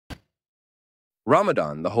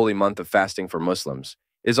Ramadan, the holy month of fasting for Muslims,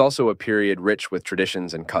 is also a period rich with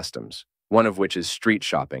traditions and customs, one of which is street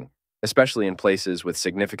shopping, especially in places with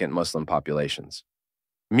significant Muslim populations.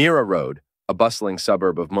 Mira Road, a bustling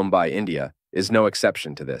suburb of Mumbai, India, is no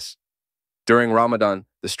exception to this. During Ramadan,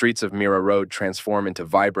 the streets of Mira Road transform into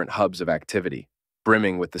vibrant hubs of activity,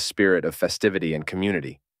 brimming with the spirit of festivity and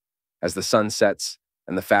community. As the sun sets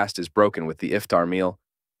and the fast is broken with the iftar meal,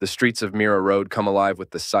 the streets of Mira Road come alive with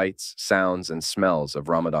the sights, sounds, and smells of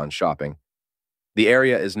Ramadan shopping. The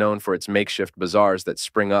area is known for its makeshift bazaars that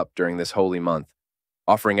spring up during this holy month,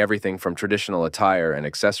 offering everything from traditional attire and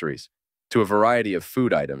accessories to a variety of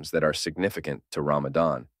food items that are significant to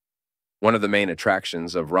Ramadan. One of the main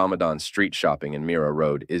attractions of Ramadan street shopping in Mira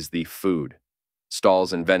Road is the food.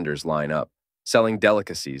 Stalls and vendors line up, selling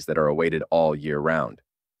delicacies that are awaited all year round.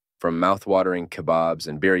 From mouth-watering kebabs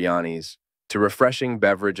and biryanis to refreshing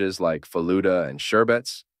beverages like faluda and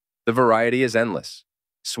sherbets, the variety is endless.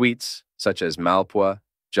 Sweets, such as malpua,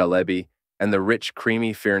 jalebi, and the rich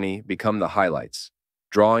creamy firni become the highlights,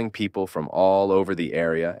 drawing people from all over the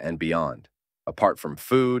area and beyond. Apart from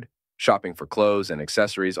food, shopping for clothes and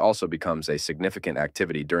accessories also becomes a significant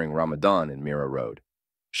activity during Ramadan in Mira Road.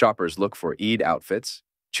 Shoppers look for Eid outfits,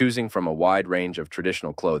 choosing from a wide range of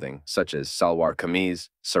traditional clothing such as salwar kameez,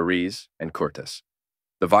 saris, and kurtas.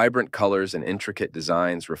 The vibrant colors and intricate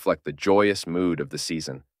designs reflect the joyous mood of the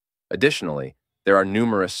season. Additionally, there are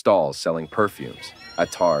numerous stalls selling perfumes,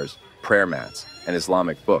 attars, prayer mats, and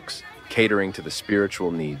Islamic books, catering to the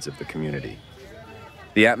spiritual needs of the community.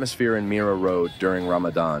 The atmosphere in Mira Road during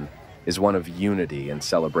Ramadan is one of unity and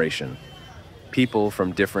celebration. People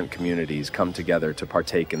from different communities come together to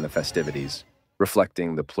partake in the festivities,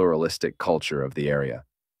 reflecting the pluralistic culture of the area.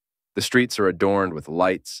 The streets are adorned with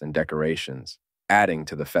lights and decorations, adding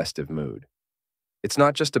to the festive mood. It's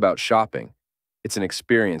not just about shopping, it's an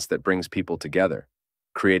experience that brings people together,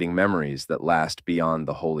 creating memories that last beyond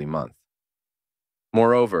the holy month.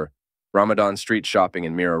 Moreover, Ramadan street shopping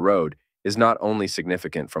in Mira Road is not only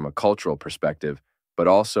significant from a cultural perspective, but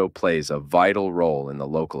also plays a vital role in the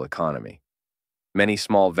local economy. Many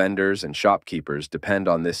small vendors and shopkeepers depend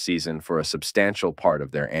on this season for a substantial part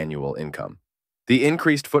of their annual income. The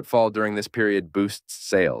increased footfall during this period boosts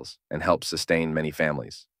sales and helps sustain many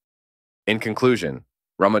families. In conclusion,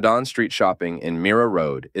 Ramadan street shopping in Mira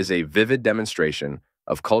Road is a vivid demonstration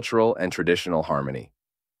of cultural and traditional harmony.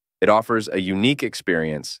 It offers a unique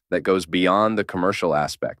experience that goes beyond the commercial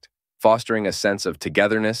aspect, fostering a sense of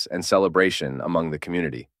togetherness and celebration among the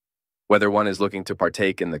community. Whether one is looking to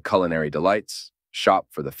partake in the culinary delights, shop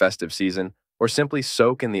for the festive season, or simply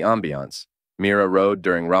soak in the ambiance, Mira Road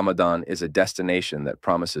during Ramadan is a destination that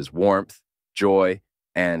promises warmth, joy,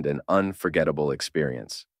 and an unforgettable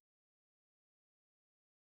experience.